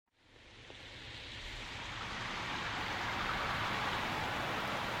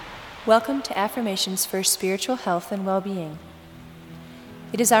Welcome to Affirmations for Spiritual Health and Well-Being.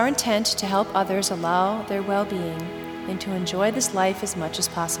 It is our intent to help others allow their well-being and to enjoy this life as much as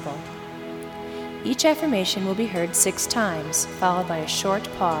possible. Each affirmation will be heard 6 times, followed by a short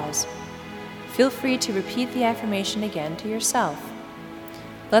pause. Feel free to repeat the affirmation again to yourself.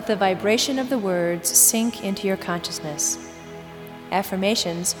 Let the vibration of the words sink into your consciousness.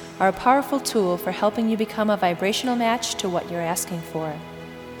 Affirmations are a powerful tool for helping you become a vibrational match to what you're asking for.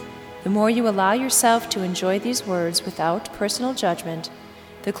 The more you allow yourself to enjoy these words without personal judgment,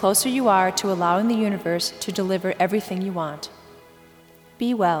 the closer you are to allowing the universe to deliver everything you want.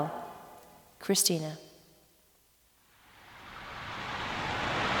 Be well. Christina.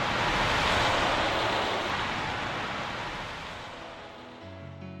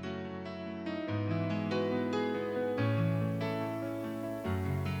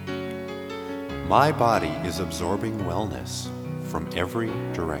 My body is absorbing wellness from every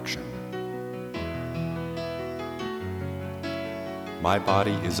direction. My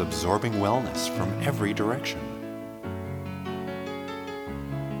body is absorbing wellness from every direction.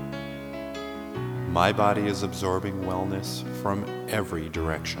 My body is absorbing wellness from every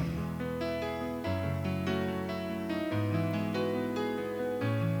direction.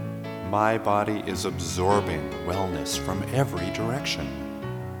 My body is absorbing wellness from every direction.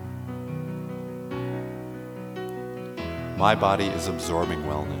 My body is absorbing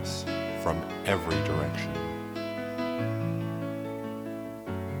wellness from every direction.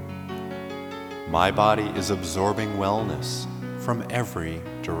 My body is absorbing wellness from every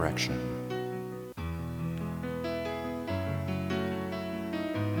direction.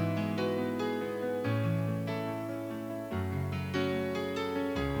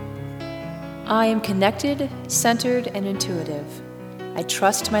 I am connected, centered, and intuitive. I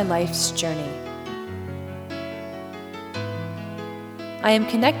trust my life's journey. I am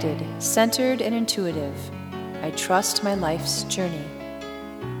connected, centered, and intuitive. I trust my life's journey.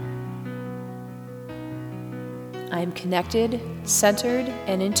 I am connected, centered,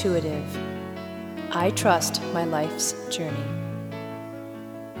 and intuitive. I trust my life's journey.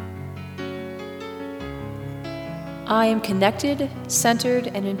 I am connected, centered,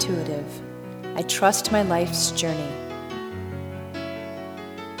 and intuitive. I trust my life's journey.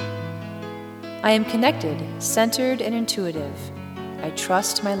 I am connected, centered, and intuitive. I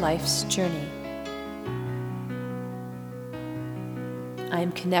trust my life's journey. I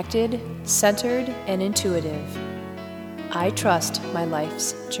am connected, centered, and intuitive. I trust my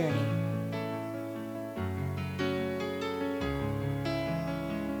life's journey.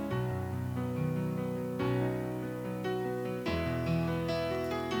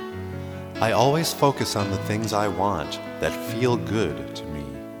 I always focus on the things I want that feel good to me.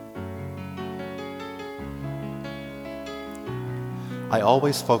 I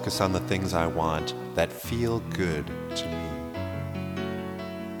always focus on the things I want that feel good to me.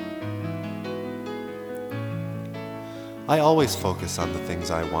 I always focus on the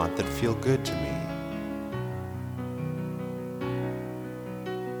things I want that feel good to me.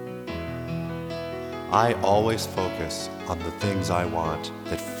 I always focus on the things I want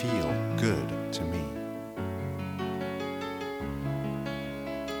that feel good to me.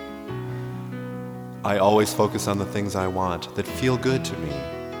 I always focus on the things I want that feel good to me.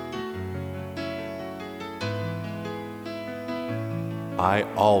 I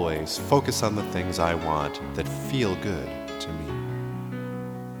always focus on the things I want that feel good to me.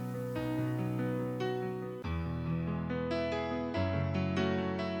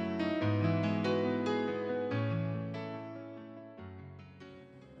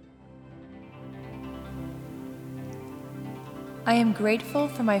 I am grateful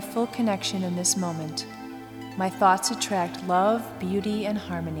for my full connection in this moment. My thoughts attract love, beauty, and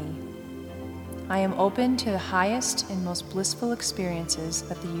harmony. I am open to the highest and most blissful experiences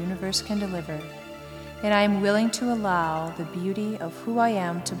that the universe can deliver, and I am willing to allow the beauty of who I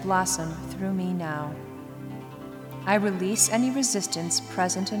am to blossom through me now. I release any resistance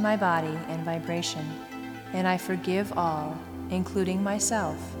present in my body and vibration, and I forgive all, including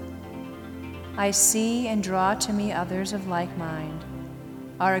myself. I see and draw to me others of like mind.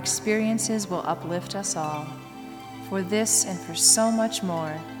 Our experiences will uplift us all. For this and for so much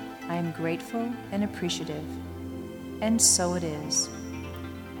more, I am grateful and appreciative. And so it is.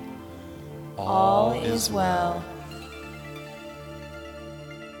 All is well.